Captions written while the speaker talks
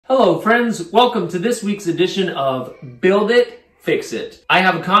Hello friends, welcome to this week's edition of Build It, Fix It. I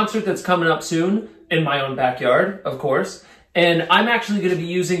have a concert that's coming up soon in my own backyard, of course, and I'm actually going to be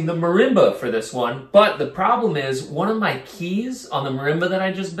using the marimba for this one, but the problem is one of my keys on the marimba that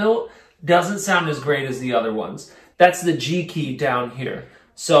I just built doesn't sound as great as the other ones. That's the G key down here.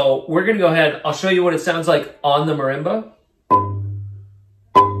 So we're going to go ahead, I'll show you what it sounds like on the marimba.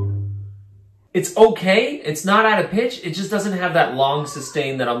 It's okay, it's not out of pitch, it just doesn't have that long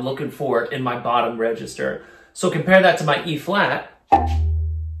sustain that I'm looking for in my bottom register. So compare that to my E flat, and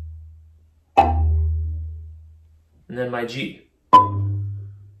then my G.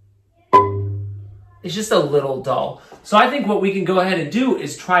 It's just a little dull. So I think what we can go ahead and do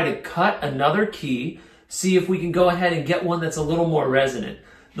is try to cut another key, see if we can go ahead and get one that's a little more resonant.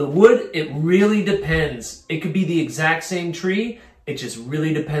 The wood, it really depends. It could be the exact same tree, it just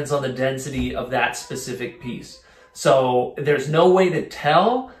really depends on the density of that specific piece. So there's no way to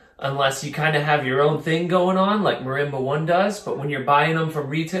tell unless you kind of have your own thing going on like Marimba 1 does. But when you're buying them from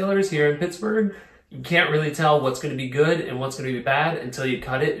retailers here in Pittsburgh, you can't really tell what's going to be good and what's going to be bad until you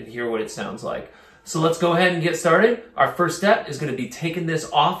cut it and hear what it sounds like. So let's go ahead and get started. Our first step is going to be taking this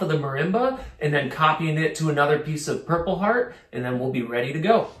off of the marimba and then copying it to another piece of Purple Heart, and then we'll be ready to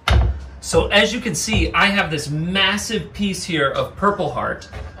go. So as you can see, I have this massive piece here of Purple Heart,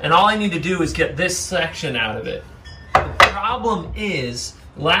 and all I need to do is get this section out of it. The problem is,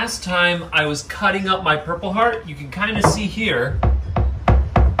 last time I was cutting up my Purple Heart, you can kind of see here,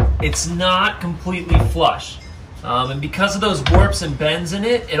 it's not completely flush. And because of those warps and bends in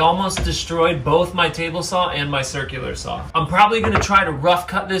it, it almost destroyed both my table saw and my circular saw. I'm probably going to try to rough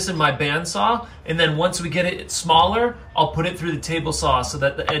cut this in my bandsaw, and then once we get it smaller, I'll put it through the table saw so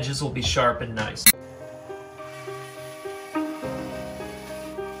that the edges will be sharp and nice.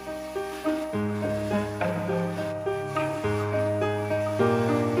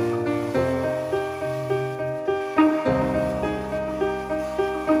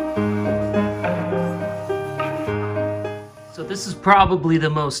 This is probably the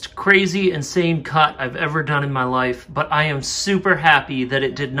most crazy, insane cut I've ever done in my life, but I am super happy that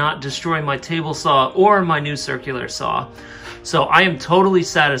it did not destroy my table saw or my new circular saw. So I am totally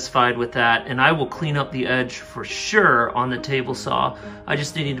satisfied with that, and I will clean up the edge for sure on the table saw. I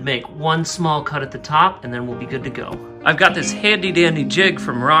just need to make one small cut at the top, and then we'll be good to go. I've got this handy dandy jig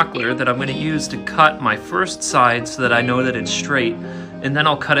from Rockler that I'm going to use to cut my first side so that I know that it's straight, and then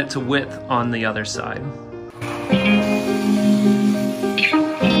I'll cut it to width on the other side.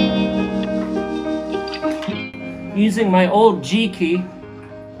 Using my old G key,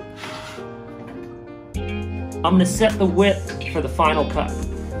 I'm going to set the width for the final cut.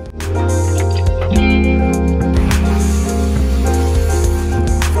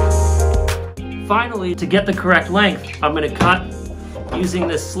 Finally, to get the correct length, I'm going to cut using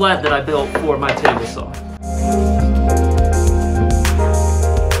this sled that I built for my table saw.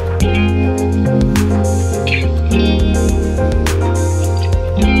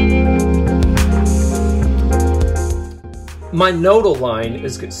 My nodal line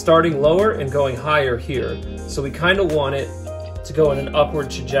is starting lower and going higher here, so we kind of want it to go in an upward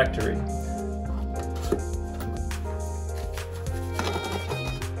trajectory.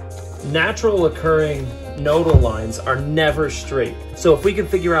 Natural occurring nodal lines are never straight, so if we can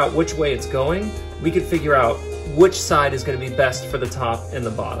figure out which way it's going, we can figure out which side is going to be best for the top and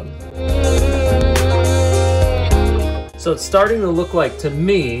the bottom. So it's starting to look like, to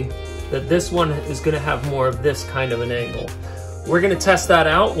me, that this one is going to have more of this kind of an angle. We're going to test that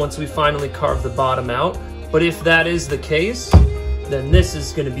out once we finally carve the bottom out, but if that is the case, then this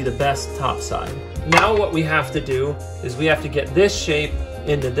is going to be the best top side. Now what we have to do is we have to get this shape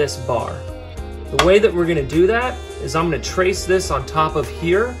into this bar. The way that we're going to do that is I'm going to trace this on top of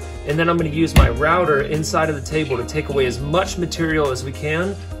here, and then I'm going to use my router inside of the table to take away as much material as we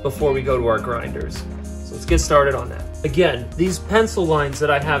can before we go to our grinders. So let's get started on that. Again, these pencil lines that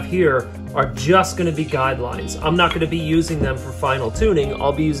I have here are just going to be guidelines. I'm not going to be using them for final tuning.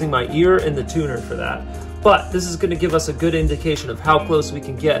 I'll be using my ear and the tuner for that. But this is going to give us a good indication of how close we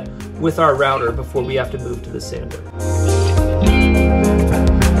can get with our router before we have to move to the sander.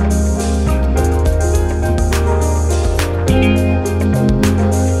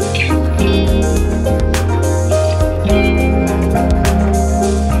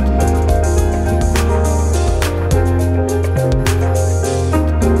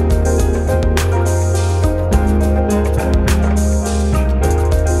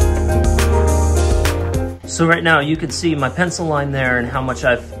 So right now you can see my pencil line there and how much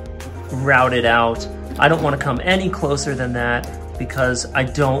I've routed out. I don't want to come any closer than that because I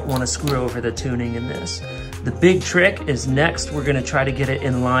don't want to screw over the tuning in this. The big trick is next we're gonna try to get it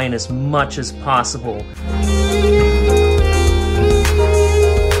in line as much as possible.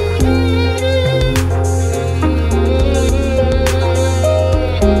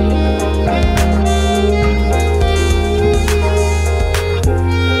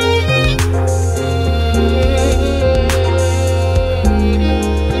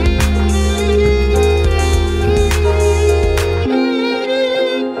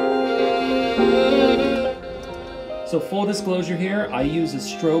 So full disclosure here, I use a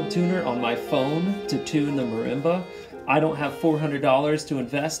strobe tuner on my phone to tune the marimba. I don't have $400 to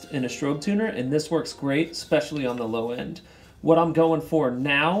invest in a strobe tuner, and this works great, especially on the low end. What I'm going for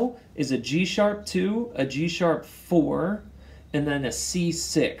now is a G sharp 2, a G sharp 4, and then a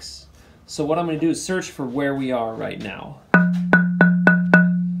C6. So what I'm going to do is search for where we are right now.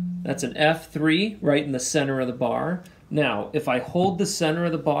 That's an F3 right in the center of the bar. Now, if I hold the center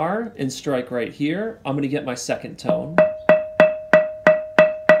of the bar and strike right here, I'm going to get my second tone.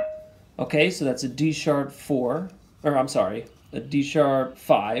 Okay, so that's a D sharp 4, or I'm sorry, a D sharp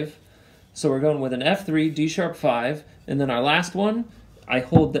 5. So we're going with an F3, D sharp 5, and then our last one, I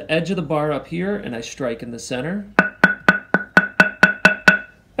hold the edge of the bar up here and I strike in the center.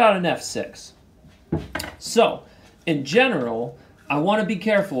 About an F6. So, in general, I want to be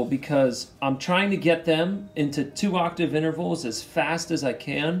careful because I'm trying to get them into 2-octave intervals as fast as I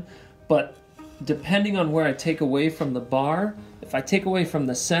can, but depending on where I take away from the bar, if I take away from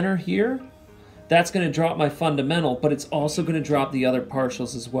the center here, that's going to drop my fundamental, but it's also going to drop the other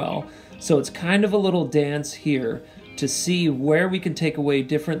partials as well. So it's kind of a little dance here to see where we can take away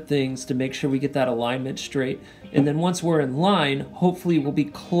different things to make sure we get that alignment straight. And then once we're in line, hopefully we'll be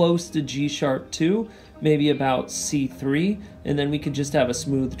close to G sharp 2, maybe about C3, and then we can just have a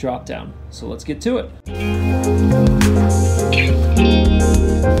smooth drop down. So let's get to it.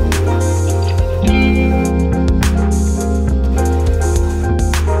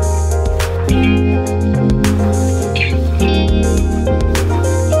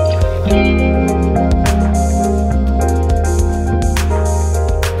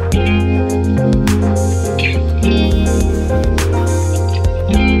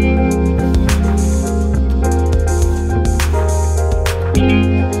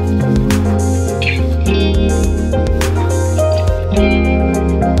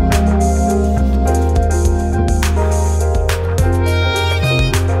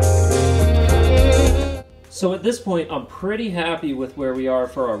 So at this point, I'm pretty happy with where we are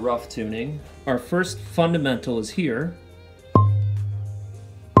for our rough tuning. Our first fundamental is here.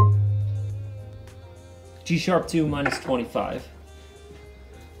 G sharp 2 minus 25.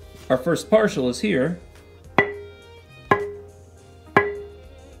 Our first partial is here.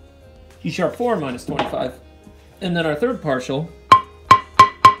 G sharp 4 minus 25. And then our third partial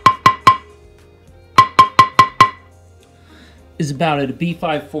is about at a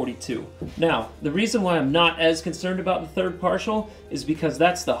B542. Now, the reason why I'm not as concerned about the third partial is because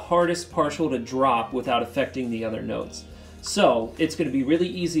that's the hardest partial to drop without affecting the other notes. So, it's going to be really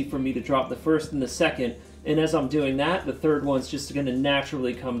easy for me to drop the first and the second, and as I'm doing that, the third one's just going to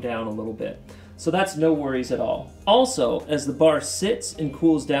naturally come down a little bit. So that's no worries at all. Also, as the bar sits and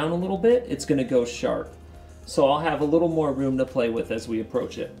cools down a little bit, it's going to go sharp. So I'll have a little more room to play with as we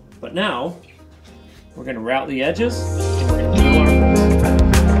approach it. But now, we're going to route the edges, and we're going to drill our...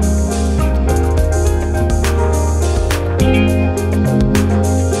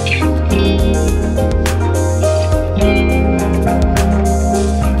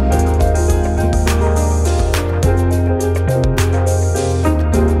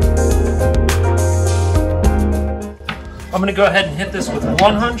 I'm going to go ahead and hit this with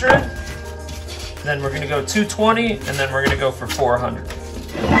 100, then we're going to go 220, and then we're going to go for 400.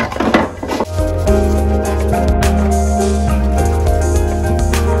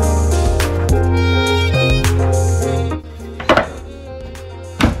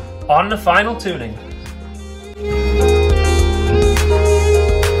 On the final tuning.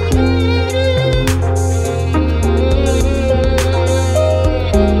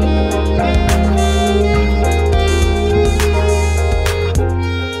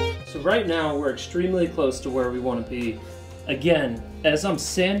 So right now we're extremely close to where we want to be. Again, as I'm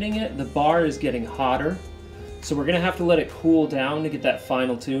sanding it, the bar is getting hotter. So we're going to have to let it cool down to get that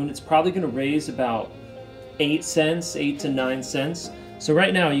final tune. It's probably going to raise about 8 cents, 8 to 9 cents. So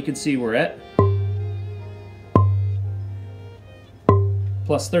right now you can see we're at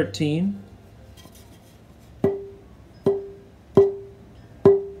plus 13,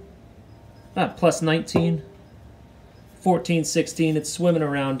 plus 19, 14, 16, it's swimming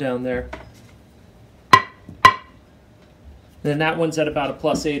around down there. Then that one's at about a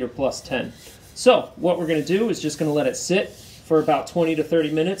plus 8 or plus 10. So what we're going to do is just going to let it sit for about 20 to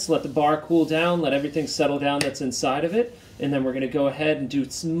 30 minutes, let the bar cool down, let everything settle down that's inside of it, and then we're going to go ahead and do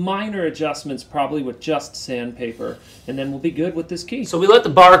some minor adjustments, probably with just sandpaper, and then we'll be good with this key. So we let the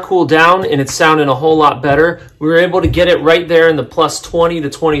bar cool down, and it's sounding a whole lot better. We were able to get it right there in the plus 20 to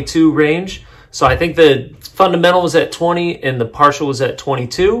 22 range. So I think the fundamental was at 20 and the partial was at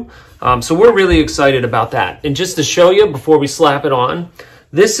 22. So we're really excited about that. And just to show you before we slap it on,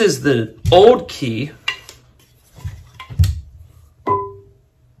 this is the old key.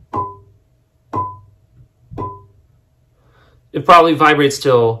 It probably vibrates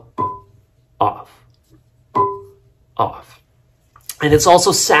till off, off. And it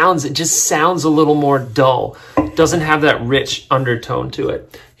also sounds, it just sounds a little more dull. It doesn't have that rich undertone to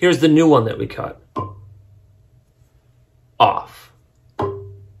it. Here's the new one that we cut. Off,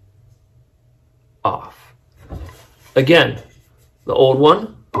 off. Again, the old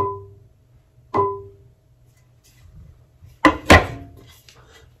one.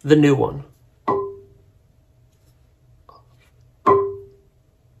 The new one.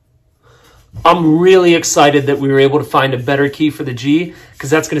 I'm really excited that we were able to find a better key for the G, because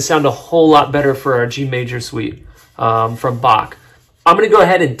that's going to sound a whole lot better for our G major suite from Bach. I'm going to go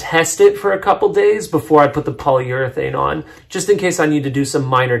ahead and test it for a couple days before I put the polyurethane on, just in case I need to do some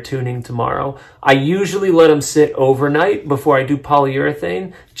minor tuning tomorrow. I usually let them sit overnight before I do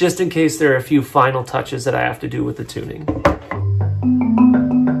polyurethane, just in case there are a few final touches that I have to do with the tuning.